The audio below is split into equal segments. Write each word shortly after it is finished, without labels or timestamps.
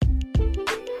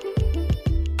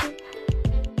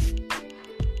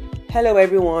Hello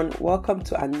everyone, welcome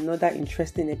to another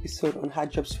interesting episode on Hard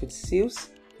Jobs with Sales,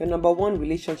 your number one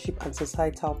relationship and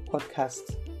societal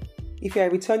podcast. If you're a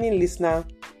returning listener,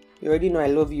 you already know I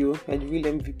love you, you're the real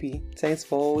MVP. Thanks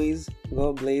for always,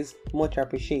 God bless, much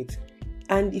appreciate.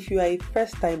 And if you are a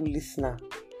first time listener,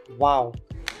 wow,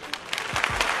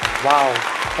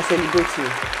 I celebrate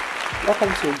you.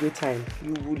 Welcome to a great time.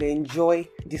 You will enjoy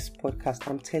this podcast,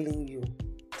 I'm telling you.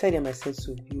 Tell them I said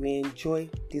so. You will enjoy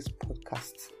this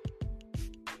podcast.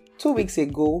 2 weeks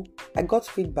ago, I got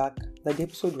feedback that the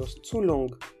episode was too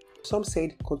long. Some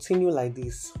said, continue like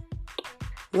this.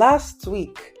 Last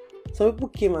week, some people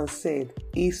came and said,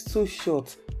 it's too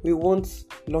short. We want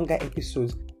longer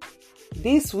episodes.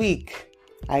 This week,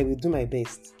 I will do my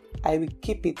best. I will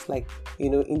keep it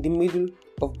in the middle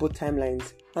of both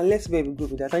timelines. And let's be able to go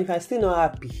with that. And if you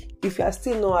are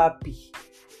still not happy,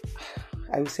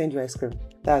 I will send you ice cream.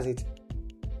 That's it.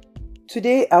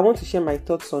 Today, I want to share my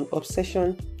thoughts on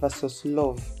obsession versus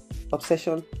love.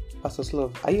 Obsession versus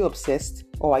love. Are you obsessed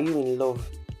or are you in love?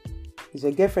 Is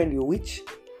your girlfriend a witch?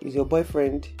 Is your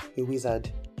boyfriend a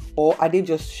wizard? Or are they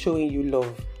just showing you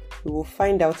love? We will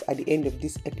find out at the end of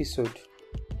this episode.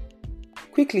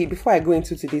 Quickly, before I go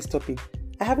into today's topic,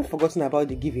 I haven't forgotten about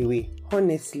the giveaway.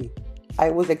 Honestly,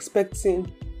 I was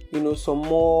expecting, some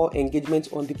more engagement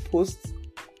on the post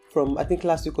from I think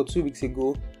last week or 2 weeks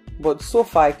ago. But so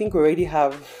far, I think we already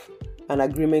have an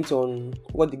agreement on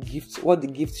what the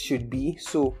gift should be.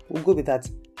 So we'll go with that.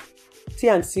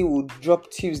 T&C will drop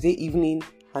Tuesday evening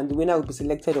and the winner will be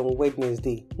selected on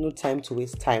Wednesday. No time to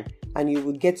waste time. And you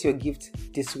will get your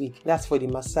gift this week. That's for the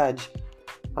massage.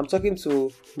 I'm talking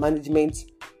to management.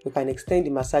 We can extend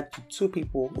the massage to 2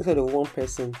 people instead of 1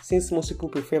 person. Since most people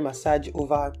prefer massage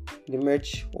over the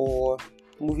merch or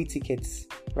movie tickets.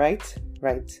 Right?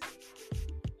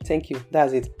 Thank you.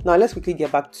 That's it. Now let's quickly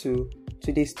get back to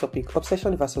today's topic.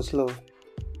 Obsession versus love.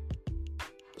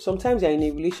 Sometimes you're in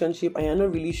a relationship and you're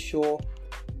not really sure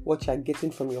what you're getting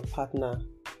from your partner.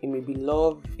 It may be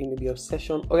love, it may be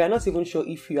obsession, or you're not even sure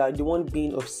if you are the one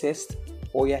being obsessed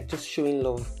or you're just showing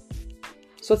love.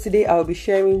 So today I'll be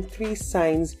sharing 3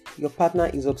 signs your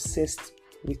partner is obsessed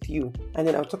with you. And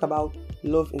then I'll talk about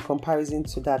love in comparison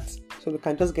to that. So we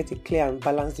can just get a clear and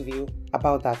balanced view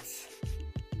about that.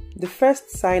 The first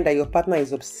sign that your partner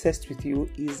is obsessed with you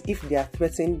is if they are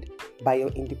threatened by your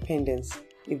independence,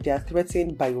 if they are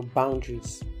threatened by your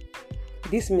boundaries.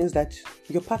 This means that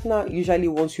your partner usually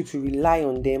wants you to rely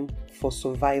on them for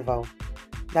survival.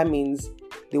 That means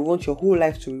they want your whole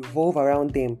life to revolve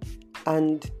around them.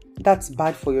 And that's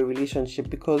bad for your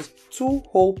relationship because 2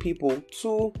 whole people,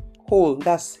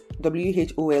 that's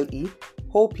WHOLE,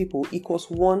 whole people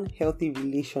equals 1 healthy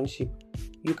relationship.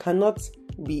 You cannot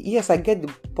be, yes, I get the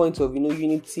point of,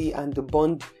 unity and the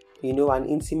bond, and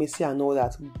intimacy and all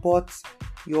that, but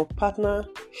your partner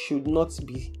should not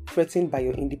be threatened by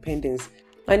your independence.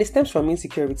 And it stems from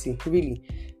insecurity, really.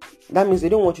 That means they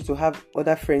don't want you to have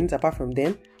other friends apart from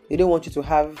them. They don't want you to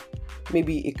have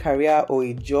maybe a career or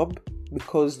a job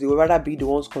because they would rather be the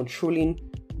ones controlling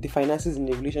the finances in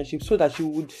the relationship so that you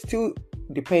would still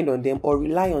depend on them or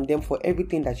rely on them for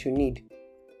everything that you need.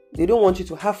 They don't want you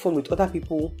to have fun with other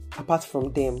people apart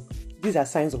from them. These are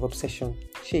signs of obsession.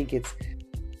 Shake it.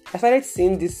 I started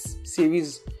seeing this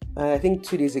series, I think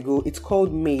 2 days ago. It's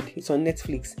called Maid. It's on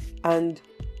Netflix. And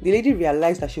the lady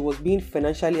realized that she was being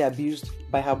financially abused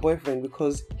by her boyfriend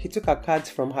because he took her cards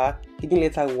from her. He didn't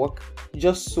let her work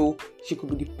just so she could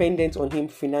be dependent on him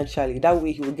financially. That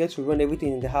way he would get to run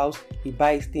everything in the house. He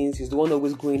buys things. He's the one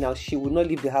always going out. She would not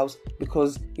leave the house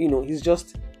because, he's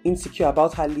just insecure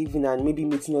about her leaving and maybe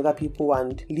meeting other people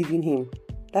and leaving him.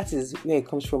 That is where it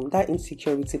comes from. That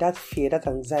insecurity, that fear, that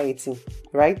anxiety,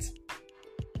 right?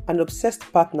 An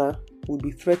obsessed partner would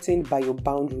be threatened by your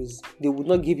boundaries. They would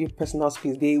not give you personal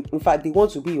space. In fact, they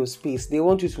want to be your space. They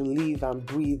want you to live and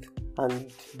breathe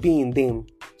and be in them.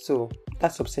 So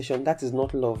that's obsession. That is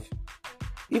not love.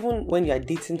 Even when you are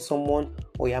dating someone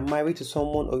or you are married to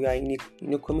someone or you are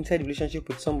in a committed relationship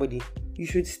with somebody, you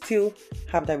should still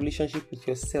have that relationship with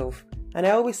yourself. And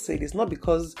I always say this not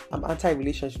because I'm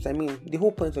anti-relationships. I mean, the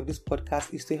whole point of this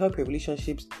podcast is to help your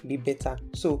relationships be better.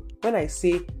 So when I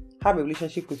say have a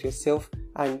relationship with yourself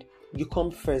and you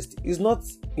come first, it's not,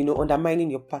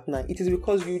 undermining your partner. It is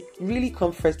because you really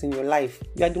come first in your life.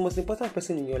 You are the most important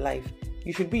person in your life.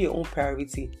 You should be your own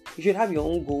priority. You should have your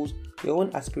own goals, your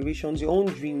own aspirations, your own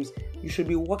dreams. You should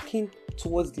be working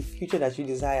towards the future that you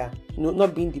desire.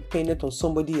 Not being dependent on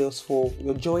somebody else for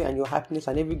your joy and your happiness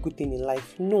and every good thing in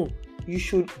life. No, you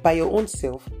should, by your own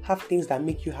self, have things that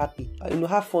make you happy.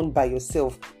 Have fun by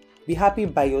yourself. Be happy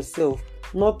by yourself.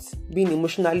 Not being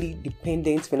emotionally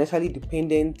dependent, financially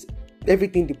dependent,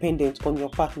 everything dependent on your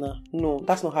partner. No,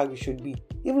 that's not how it should be.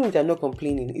 Even if they're not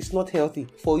complaining, it's not healthy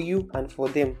for you and for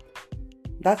them.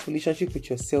 That relationship with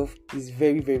yourself is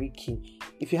very, very key.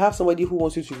 If you have somebody who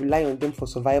wants you to rely on them for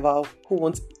survival, who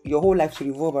wants your whole life to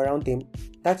revolve around them,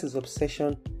 that is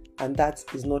obsession, and that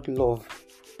is not love.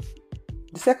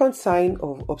 The second sign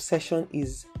of obsession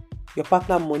is your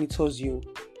partner monitors you,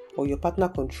 or your partner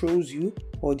controls you,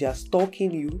 or they are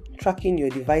stalking you, tracking your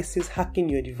devices, hacking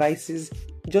your devices,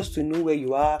 just to know where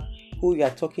you are, who you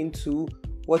are talking to,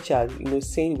 what you are,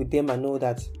 saying with them and all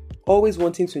that. Always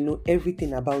wanting to know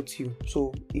everything about you.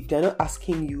 So if they're not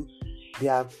asking you, they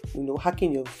are,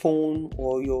 hacking your phone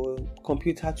or your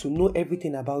computer to know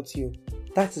everything about you.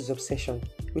 That is obsession.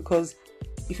 Because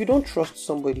if you don't trust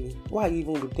somebody, why are you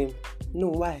even with them? No,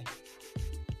 why?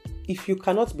 If you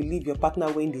cannot believe your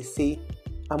partner when they say,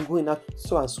 I'm going out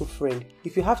so and so friend,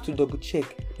 if you have to double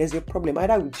check, there's a problem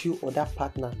either with you or that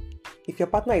partner. If your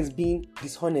partner is being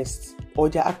dishonest or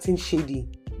they're acting shady,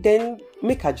 then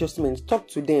make adjustments, talk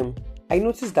to them. I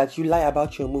noticed that you lie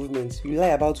about your movements, you lie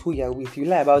about who you're with, you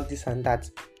lie about this and that.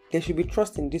 There should be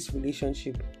trust in this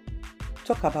relationship.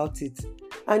 Talk about it.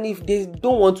 And if they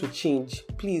don't want to change,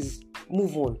 please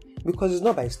move on, because it's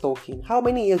not by stalking. How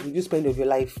many years would you spend of your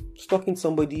life stalking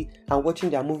somebody and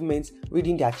watching their movements,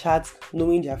 reading their chats,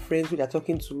 knowing their friends who they're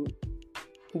talking to?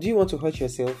 Do you want to hurt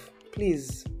yourself?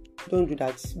 Please don't do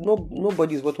that.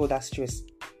 Nobody is worth all that stress.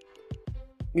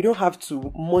 You don't have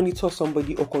to monitor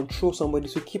somebody or control somebody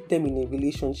to keep them in a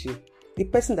relationship. The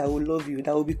person that will love you,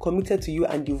 that will be committed to you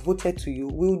and devoted to you,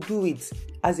 will do it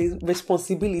as a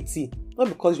responsibility, not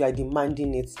because you are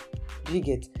demanding it. Do you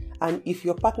get? And if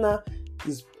your partner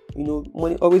is,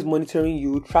 always monitoring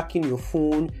you, tracking your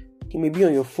phone, it may be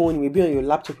on your phone, it may be on your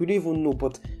laptop, you don't even know,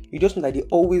 but you just know that they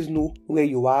always know where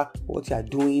you are, what you are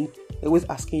doing, they're always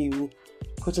asking you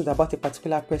questions about a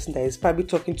particular person that is probably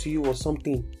talking to you or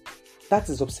something. That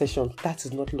is obsession. That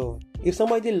is not love. If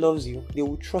somebody loves you, they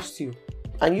will trust you.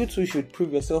 And you too should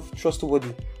prove yourself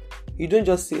trustworthy. You don't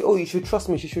just say, oh, you should trust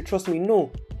me, she should trust me.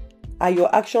 No. Are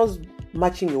your actions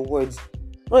matching your words?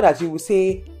 Not that you will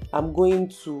say, I'm going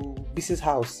to Bisi's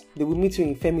house. They will meet you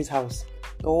in Femi's house.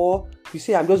 Or you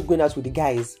say, I'm just going out with the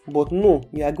guys. But no,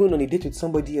 you are going on a date with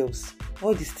somebody else.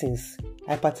 All these things.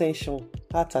 Hypertension,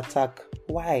 heart attack.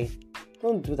 Why?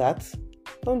 Don't do that.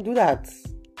 Don't do that.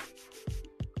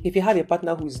 If you have a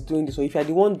partner who is doing this, or if you are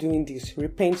the one doing this,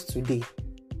 repent today.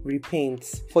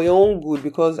 Repent for your own good,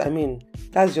 because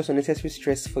that's just unnecessary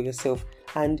stress for yourself,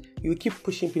 and you keep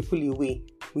pushing people away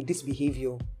with this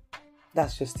behavior.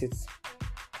 That's just it.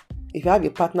 If you have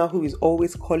a partner who is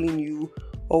always calling you,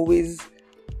 always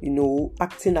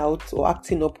acting out or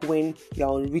acting up when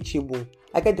you're unreachable,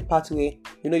 I get the part where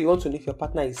you want to know if your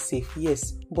partner is safe.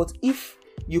 Yes, but if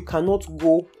you cannot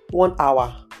go 1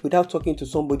 hour without talking to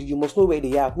somebody, you must know where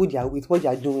they are, who they are with, what they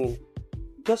are doing.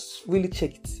 Just really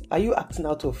check it. Are you acting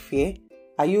out of fear?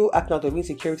 Are you acting out of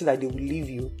insecurity that they will leave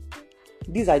you?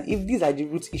 If these are the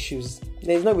root issues,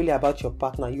 then it's not really about your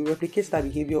partner. You replicate that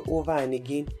behavior over and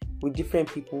again with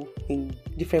different people in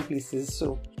different places.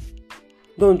 So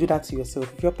don't do that to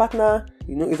yourself. If your partner,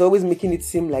 is always making it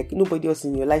seem like nobody else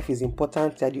in your life is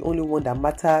important, they're the only one that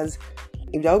matters,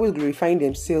 if they're always glorifying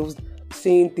themselves,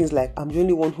 saying things like, I'm the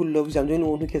only one who loves you, I'm the only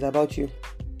one who cares about you.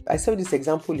 I saw this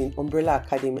example in Umbrella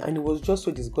Academy, and it was just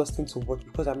so disgusting to watch,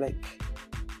 because I'm like,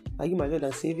 are you my Lord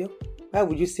and Savior? Why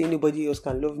would you say nobody else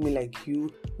can love me like you?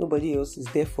 Nobody else is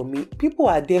there for me. People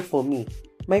are there for me.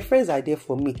 My friends are there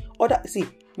for me.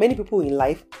 Many people in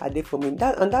life are there for me.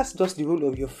 And that's just the role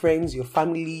of your friends, your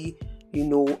family,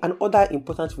 and other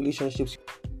important relationships.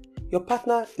 Your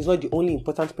partner is not the only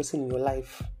important person in your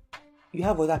life. You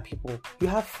have other people. You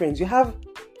have friends. You have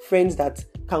friends that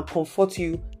can comfort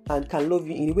you and can love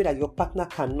you in a way that your partner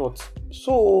cannot.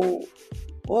 So,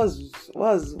 what's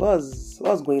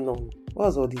going on?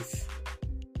 What's all this?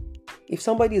 If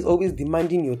somebody is always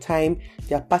demanding your time,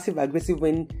 they are passive aggressive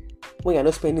when you're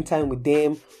not spending time with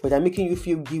them, or they're making you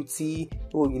feel guilty.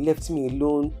 Oh, you left me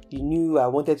alone. You knew I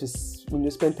wanted to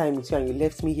spend time with you, and you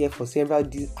left me here for several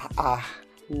days.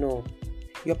 No.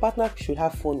 Your partner should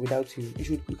have fun without you.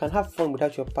 You can have fun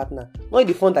without your partner. Not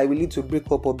the fun that will lead to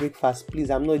break up or break fast. Please,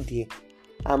 I'm not there.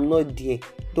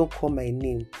 Don't call my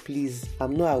name. Please,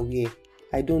 I'm not aware.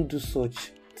 I don't do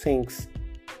such. Thanks.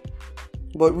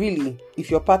 But really, if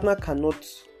your partner cannot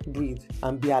breathe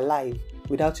and be alive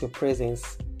without your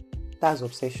presence, that's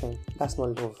obsession. That's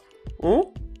not love.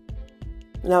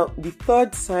 Now, the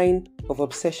third sign of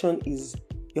obsession is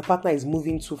your partner is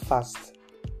moving too fast.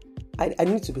 I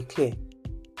need to be clear.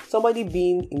 Somebody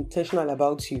being intentional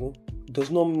about you does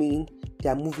not mean they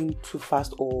are moving too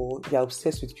fast or they are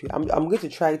obsessed with you. I'm going to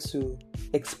try to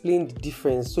explain the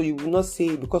difference. So you will not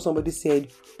say because somebody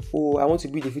said, oh, I want to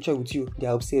build a future with you, they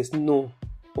are obsessed. No.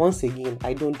 Once again,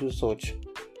 I don't do such.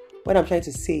 What I'm trying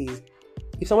to say is,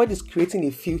 if somebody is creating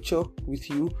a future with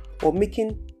you or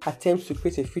making attempts to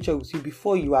create a future with you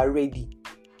before you are ready,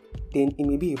 then it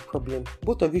may be a problem.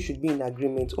 Both of you should be in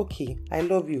agreement. Okay, I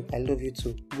love you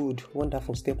too. Good,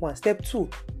 wonderful. Step 1. Step 2,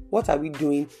 what are we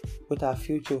doing with our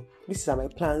future? These are my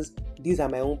plans. These are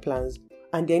my own plans.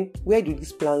 And then where do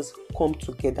these plans come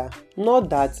together? Not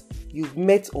that you've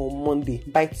met on Monday.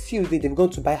 By Tuesday, they've gone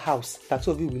to buy a house that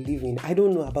two of you will live in. I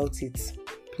don't know about it.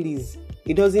 Please.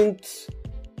 It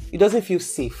doesn't feel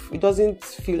safe. It doesn't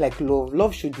feel like love.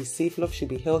 Love should be safe. Love should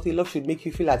be healthy. Love should make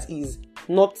you feel at ease.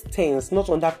 Not tense. Not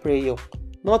under pressure.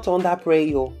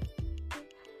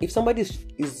 If somebody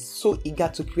is so eager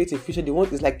to create a future,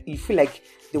 you feel like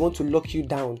they want to lock you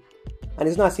down. And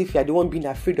it's not as if you're the one being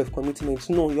afraid of commitment.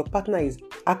 No, your partner is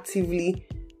actively,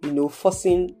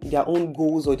 forcing their own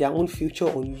goals or their own future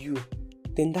on you.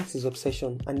 Then that is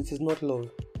obsession and it is not love.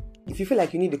 If you feel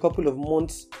like you need a couple of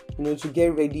months, to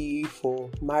get ready for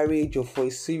marriage or for a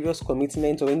serious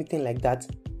commitment or anything like that,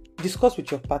 discuss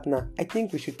with your partner. I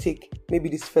think we should take maybe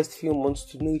these first few months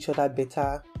to know each other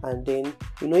better, and then,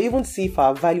 even see if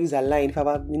our values align, if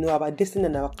our destiny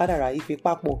and our kadara, if it's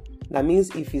papo, that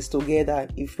means if it's together,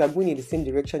 if we are going in the same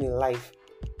direction in life.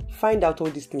 Find out all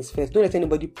these things first. Don't let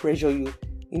anybody pressure you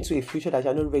into a future that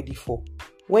you're not ready for.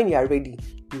 When you are ready,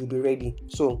 you will be ready.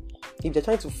 So, if they're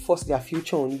trying to force their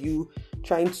future on you,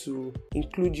 trying to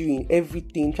include you in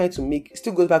everything,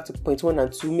 still goes back to point 1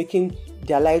 and 2, making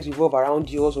their lives revolve around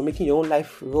yours or making your own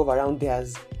life revolve around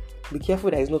theirs. Be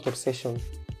careful that it's not obsession.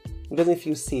 It doesn't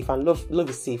feel safe, and love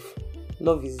is safe.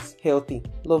 Love is healthy.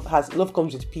 Love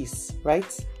comes with peace,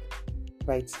 right?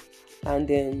 And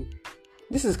then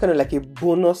this is kind of like a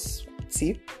bonus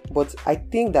tip, but I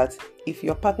think that if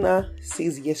your partner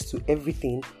says yes to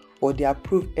everything or they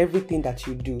approve everything that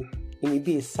you do, it may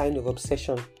be a sign of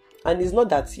obsession. And it's not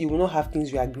that you will not have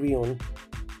things you agree on.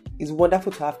 It's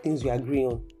wonderful to have things you agree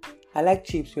on. I like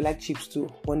chips, you like chips too.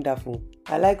 Wonderful.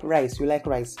 I like rice, you like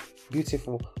rice.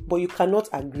 Beautiful. But you cannot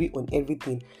agree on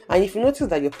everything. And if you notice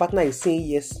that your partner is saying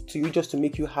yes to you just to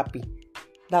make you happy,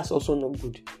 that's also not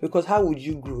good. Because how would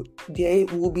you grow? There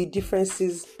will be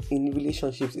differences in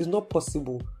relationships. It's not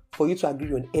possible for you to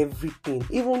agree on everything.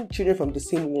 Even children from the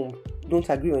same womb don't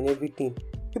agree on everything.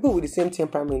 People with the same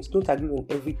temperament don't agree on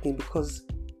everything, because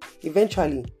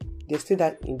eventually there's still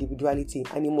that individuality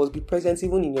and it must be present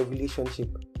even in your relationship.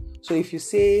 So if you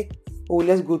say, you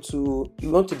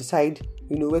want to decide,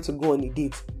 where to go on a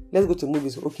date. Let's go to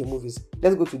movies. Okay, movies.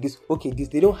 Let's go to this. Okay, this.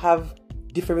 They don't have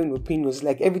differing opinions.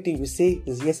 Like everything you say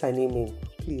is yes and amen.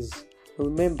 Please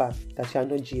remember that you are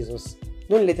not Jesus.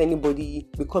 Don't let anybody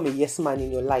become a yes man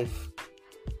in your life.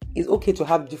 It's okay to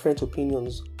have different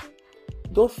opinions.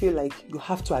 Don't feel like you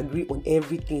have to agree on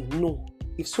everything. No.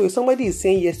 If somebody is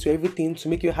saying yes to everything to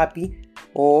make you happy,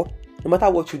 or no matter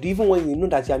what you do, even when you know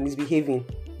that you are misbehaving,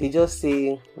 they just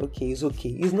say, okay, it's okay.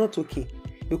 It's not okay.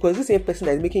 Because this same person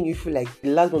that is making you feel like the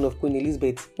last one of Queen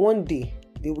Elizabeth, one day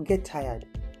they will get tired.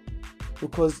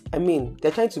 Because,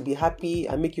 they're trying to be happy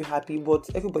and make you happy, but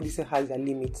everybody still has their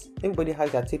limits. Everybody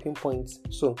has their tipping points.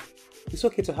 So, it's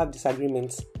okay to have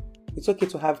disagreements. It's okay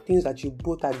to have things that you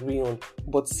both agree on.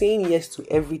 But saying yes to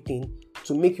everything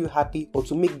to make you happy or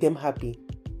to make them happy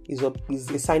is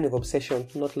a sign of obsession,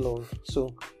 not love.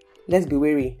 So, let's be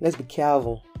wary. Let's be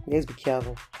careful.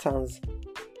 Towns.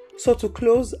 So to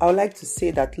close, I would like to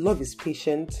say that love is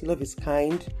patient, love is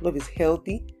kind, love is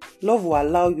healthy. Love will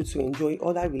allow you to enjoy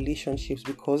other relationships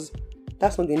because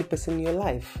that's not the only person in your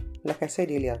life. Like I said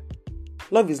earlier,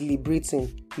 love is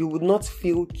liberating. You would not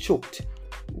feel choked.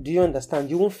 Do you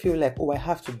understand? You won't feel like, I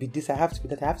have to be this, I have to be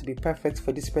that, I have to be perfect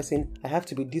for this person, I have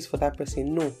to be this for that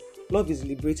person. No, love is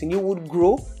liberating. You would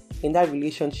grow in that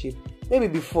relationship. Maybe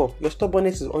before, your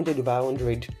stubbornness is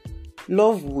 100/100.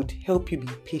 Love would help you be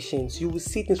patient. You will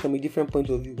see things from a different point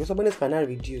of view. Your stubbornness cannot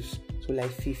reduce to like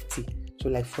 50, to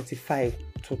like 45,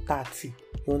 to 30.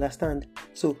 You understand?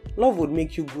 So love would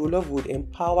make you grow. Love would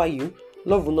empower you.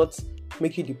 Love will not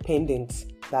make you dependent.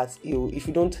 That if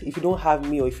you don't have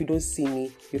me or if you don't see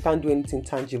me, you can't do anything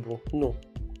tangible. No.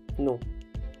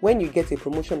 When you get a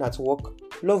promotion at work,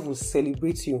 love will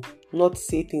celebrate you. Not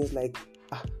say things like,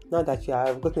 now that you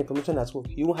have gotten a promotion at work,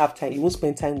 you won't have time. You won't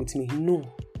spend time with me. No.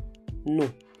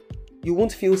 You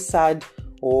won't feel sad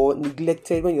or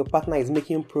neglected when your partner is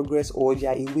making progress or they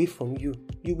are away from you.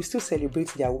 You will still celebrate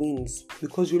their wins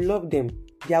because you love them.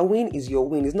 Their win is your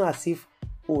win. It's not as if,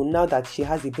 oh, now that she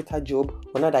has a better job,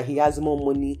 or now that he has more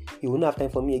money, he will not have time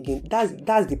for me again. That's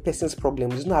the person's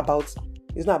problem. It's not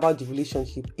about the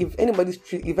relationship. If anybody's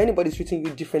treating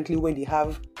you differently when they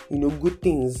have, good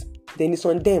things, then it's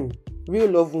on them. Real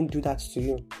love won't do that to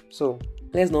you. So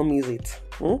let's not miss it.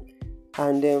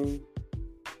 And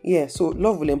so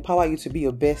love will empower you to be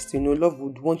your best. Love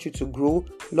would want you to grow.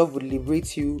 Love would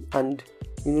liberate you, and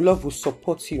love will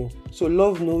support you. So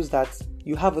love knows that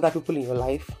you have other people in your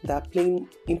life that are playing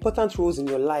important roles in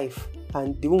your life,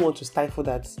 and they won't want to stifle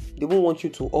that. They won't want you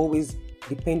to always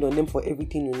depend on them for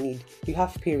everything you need. You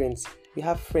have parents, you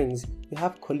have friends, you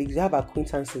have colleagues, you have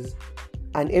acquaintances,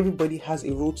 and everybody has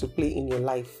a role to play in your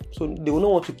life. So they will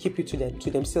not want to keep you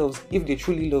to themselves if they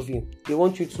truly love you. They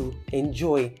want you to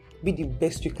enjoy, be the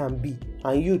best you can be.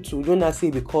 And you too, don't not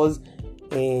say because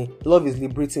love is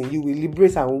liberating, you will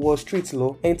liberate and walk streets,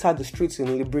 enter the streets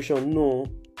in liberation. No.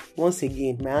 Once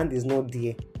again, my hand is not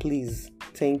there. Please.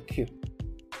 Thank you.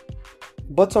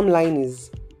 Bottom line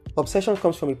is, obsession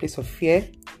comes from a place of fear,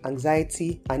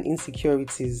 anxiety, and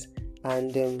insecurities.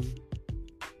 And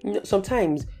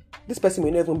sometimes this person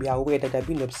may not even be aware that they're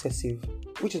being obsessive,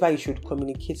 which is why you should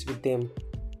communicate with them.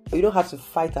 You don't have to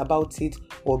fight about it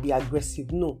or be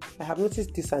aggressive. No, I have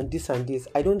noticed this and this and this.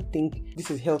 I don't think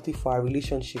this is healthy for our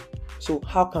relationship. So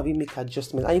how can we make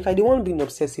adjustments? And if I don't want being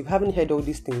obsessive, haven't heard all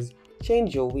these things,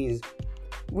 change your ways.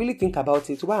 Really think about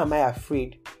it. Why am I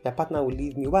afraid my partner will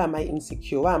leave me? Why am I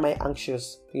insecure? Why am I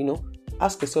anxious?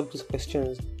 Ask yourself these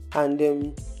questions. And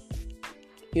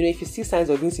if you see signs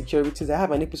of insecurities, I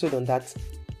have an episode on that.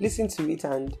 Listen to it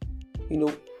and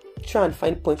try and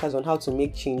find pointers on how to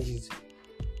make changes.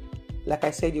 Like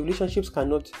I said, your relationships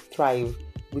cannot thrive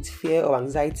with fear or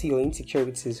anxiety or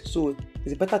insecurities. So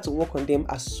it's better to work on them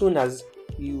as soon as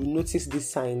you notice these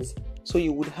signs, so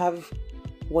you would have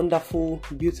wonderful,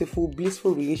 beautiful,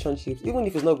 blissful relationships. Even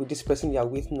if it's not with this person you are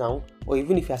with now, or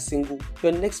even if you are single,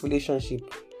 your next relationship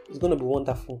is going to be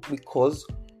wonderful because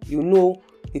you know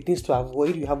the things to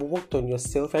avoid. You have worked on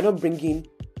yourself. You're not bringing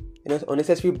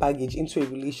unnecessary baggage into a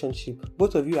relationship.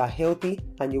 Both of you are healthy,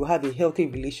 and you will have a healthy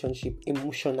relationship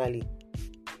emotionally.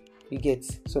 You get?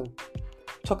 So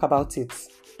talk about it.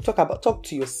 Talk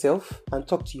to yourself and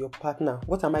talk to your partner.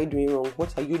 What am I doing wrong?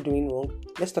 What are you doing wrong?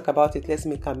 Let's talk about it. Let's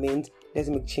make amends. Let's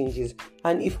make changes.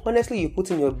 And if honestly you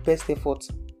put in your best effort,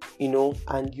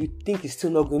 and you think it's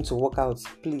still not going to work out,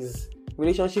 please,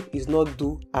 relationship is not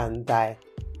do and die.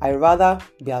 I'd rather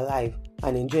be alive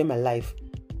and enjoy my life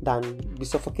than be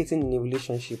suffocating in a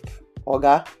relationship.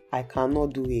 Oga, I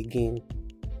cannot do it again.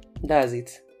 That's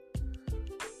it.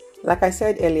 Like I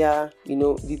said earlier,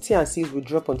 the T&Cs will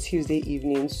drop on Tuesday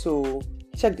evening, so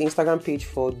check the Instagram page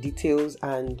for details,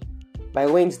 and by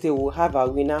Wednesday we'll have our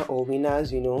winner or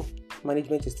winners.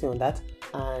 Management is still on that,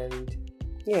 and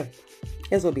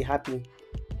let's all be happy.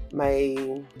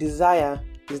 My desire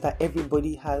is that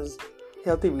everybody has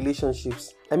healthy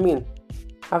relationships. I mean,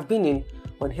 I've been in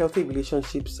unhealthy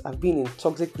relationships, I've been in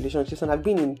toxic relationships, and I've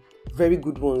been in very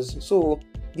good ones. So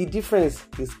the difference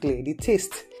is clear. The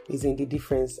taste is in the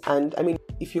difference. And I mean,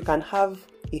 if you can have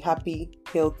a happy,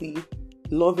 healthy,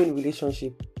 loving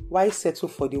relationship, why settle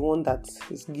for the one that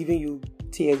is giving you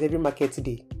tears every market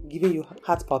day, giving you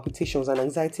heart palpitations and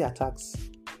anxiety attacks?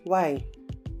 Why?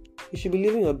 You should be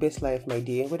living your best life, my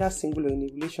dear, whether single or in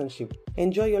a relationship.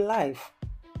 Enjoy your life.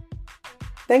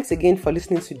 Thanks again for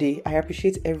listening today. I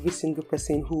appreciate every single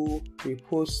person who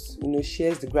reposts,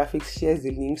 shares the graphics, shares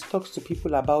the links, talks to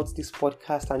people about this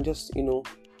podcast, and just,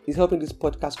 is helping this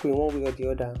podcast grow in one way or the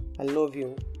other. I love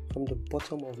you from the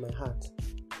bottom of my heart.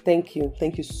 Thank you.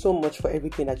 Thank you so much for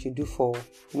everything that you do for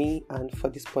me and for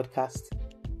this podcast.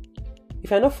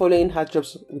 If you're not following Heart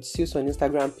Drops with Suze on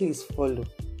Instagram, please follow.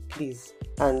 Please.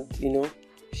 And,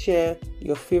 share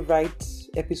your favorite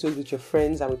episodes with your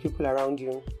friends and with people around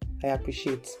you. I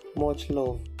appreciate. Much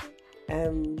love.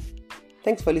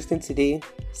 Thanks for listening today.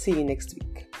 See you next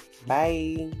week.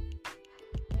 Bye.